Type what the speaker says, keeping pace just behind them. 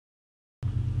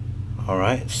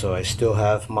Alright, so I still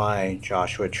have my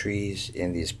Joshua trees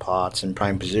in these pots in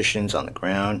prime positions on the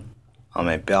ground. On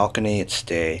my balcony, it's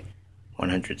day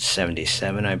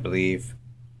 177, I believe.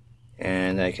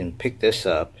 And I can pick this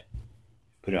up,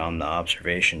 put it on the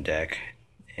observation deck,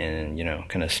 and,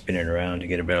 kind of spin it around to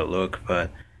get a better look.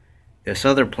 But this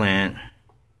other plant,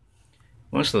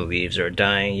 most of the leaves are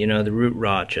dying. The root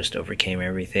rot just overcame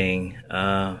everything.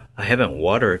 I haven't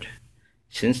watered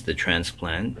since the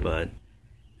transplant, but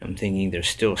I'm thinking there's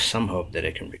still some hope that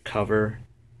it can recover.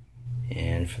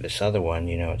 And for this other one,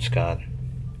 it's got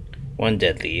one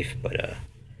dead leaf, but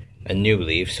a new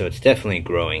leaf, so it's definitely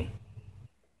growing.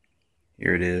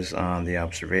 Here it is on the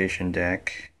observation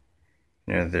deck.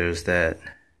 There's that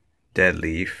dead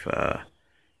leaf.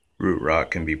 Root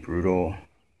rot can be brutal.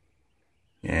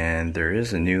 And there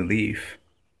is a new leaf.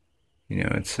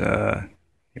 It's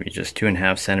maybe just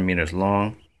 2.5 centimeters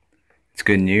long. It's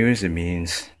good news. It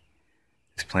means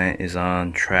this plant is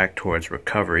on track towards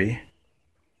recovery.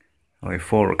 Only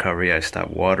full recovery. I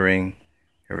stopped watering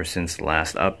ever since the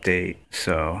last update,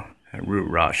 so root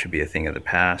rot should be a thing of the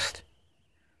past.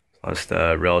 Plus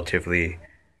the relatively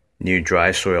new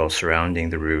dry soil surrounding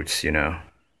the roots,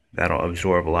 that'll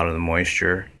absorb a lot of the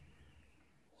moisture.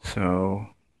 So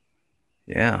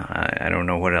yeah, I don't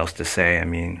know what else to say. I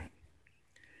mean,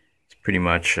 it's pretty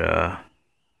much hot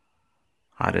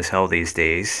as hell these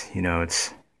days.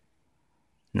 It's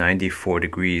 94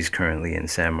 degrees currently in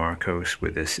San Marcos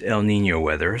with this El Nino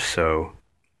weather, so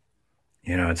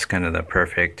it's kind of the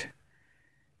perfect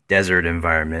desert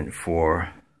environment for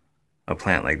a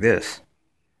plant like this.